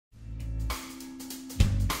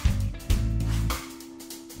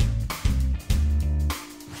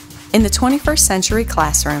In the 21st century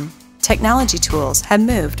classroom, technology tools have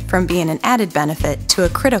moved from being an added benefit to a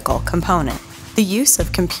critical component. The use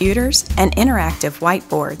of computers and interactive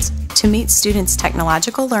whiteboards to meet students'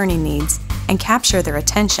 technological learning needs and capture their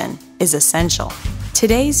attention is essential.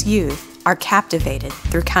 Today's youth are captivated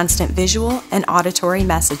through constant visual and auditory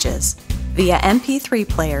messages via MP3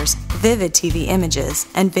 players, vivid TV images,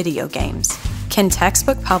 and video games. Can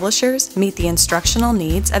textbook publishers meet the instructional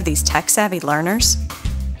needs of these tech-savvy learners?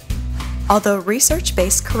 Although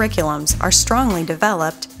research-based curriculums are strongly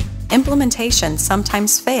developed, implementations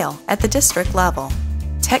sometimes fail at the district level.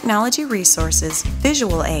 Technology resources,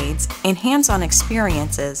 visual aids, and hands-on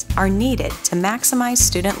experiences are needed to maximize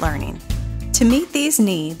student learning. To meet these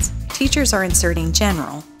needs, teachers are inserting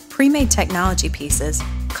general, pre-made technology pieces,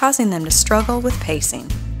 causing them to struggle with pacing.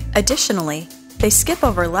 Additionally, they skip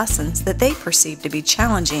over lessons that they perceive to be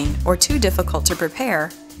challenging or too difficult to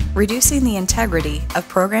prepare, reducing the integrity of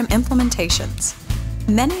program implementations.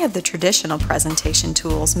 Many of the traditional presentation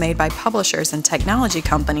tools made by publishers and technology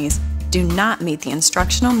companies do not meet the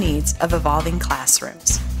instructional needs of evolving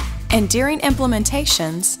classrooms. And during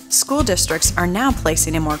implementations, school districts are now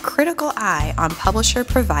placing a more critical eye on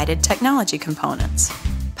publisher-provided technology components.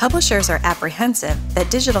 Publishers are apprehensive that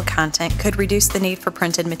digital content could reduce the need for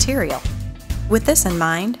printed material. With this in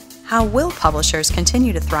mind, how will publishers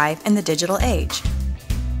continue to thrive in the digital age?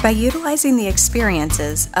 By utilizing the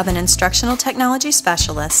experiences of an instructional technology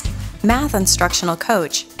specialist, math instructional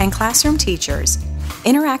coach, and classroom teachers,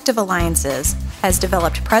 Interactive Alliances has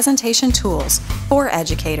developed presentation tools for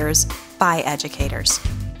educators by educators.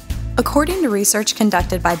 According to research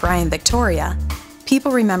conducted by Brian Victoria,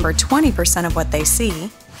 people remember 20% of what they see,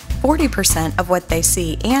 40% of what they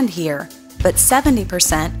see and hear, but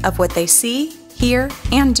 70% of what they see, hear,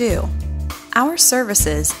 and do. Our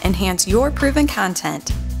services enhance your proven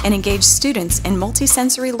content and engage students in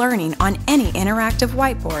multisensory learning on any interactive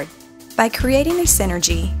whiteboard. By creating a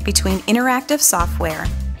synergy between interactive software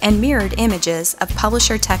and mirrored images of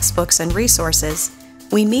publisher textbooks and resources,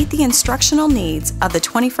 we meet the instructional needs of the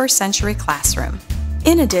 21st century classroom.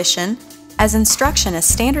 In addition, as instruction is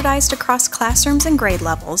standardized across classrooms and grade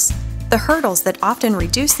levels, the hurdles that often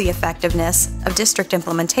reduce the effectiveness of district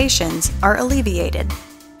implementations are alleviated.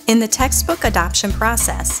 In the textbook adoption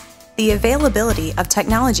process, the availability of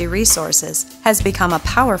technology resources has become a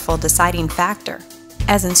powerful deciding factor.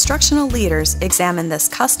 As instructional leaders examine this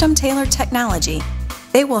custom-tailored technology,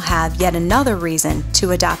 they will have yet another reason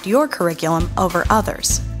to adopt your curriculum over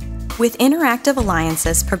others. With Interactive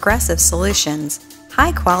Alliances Progressive Solutions,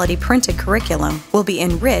 high-quality printed curriculum will be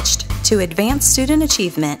enriched to advance student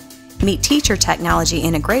achievement, meet teacher technology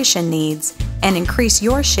integration needs, and increase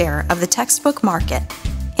your share of the textbook market.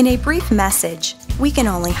 In a brief message, we can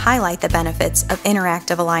only highlight the benefits of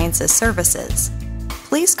Interactive Alliances services.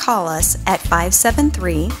 Please call us at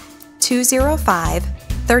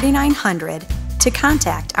 573-205-3900 to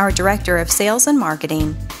contact our Director of Sales and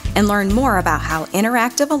Marketing and learn more about how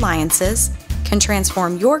Interactive Alliances can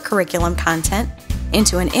transform your curriculum content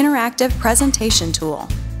into an interactive presentation tool.